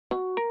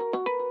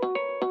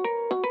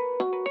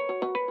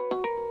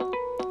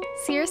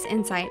Cirrus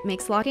Insight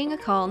makes logging a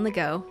call on the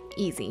go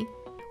easy.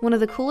 One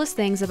of the coolest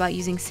things about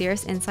using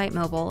Cirrus Insight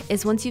Mobile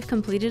is once you've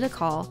completed a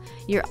call,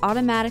 you're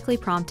automatically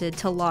prompted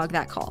to log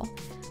that call.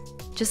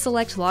 Just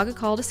select Log a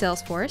Call to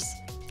Salesforce,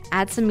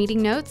 add some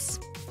meeting notes,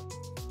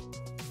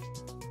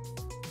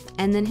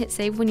 and then hit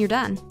Save when you're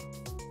done.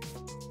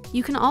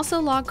 You can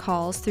also log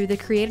calls through the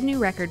Create a New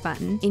Record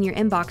button in your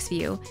inbox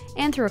view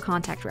and through a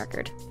contact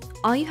record.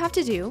 All you have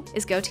to do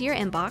is go to your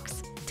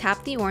inbox,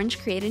 tap the orange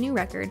Create a New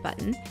Record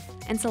button,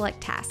 and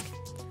select Task.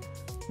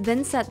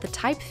 Then set the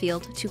type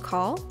field to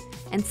Call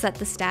and set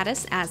the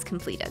status as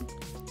completed.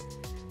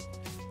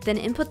 Then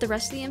input the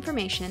rest of the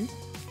information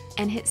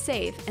and hit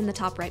Save in the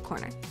top right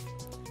corner.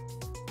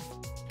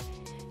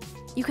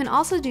 You can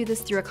also do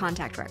this through a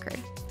contact record.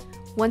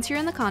 Once you're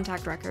in the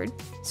contact record,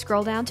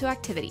 scroll down to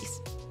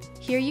Activities.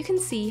 Here you can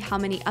see how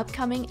many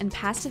upcoming and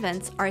past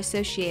events are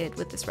associated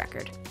with this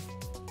record.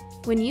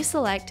 When you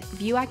select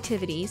View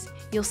Activities,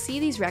 you'll see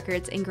these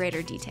records in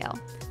greater detail.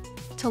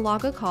 To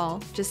log a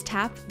call, just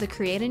tap the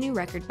Create a New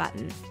Record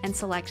button and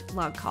select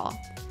Log Call.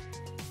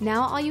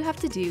 Now all you have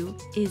to do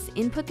is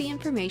input the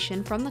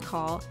information from the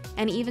call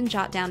and even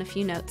jot down a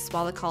few notes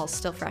while the call is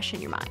still fresh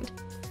in your mind.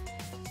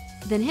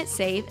 Then hit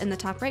Save in the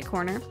top right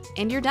corner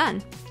and you're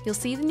done. You'll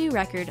see the new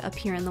record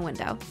appear in the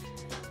window.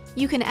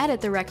 You can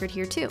edit the record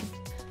here too.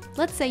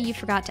 Let's say you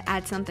forgot to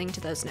add something to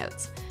those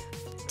notes.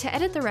 To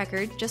edit the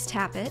record, just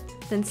tap it,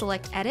 then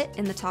select Edit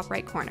in the top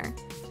right corner,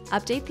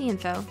 update the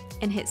info,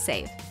 and hit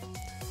Save.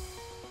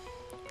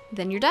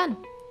 Then you're done.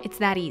 It's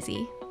that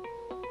easy.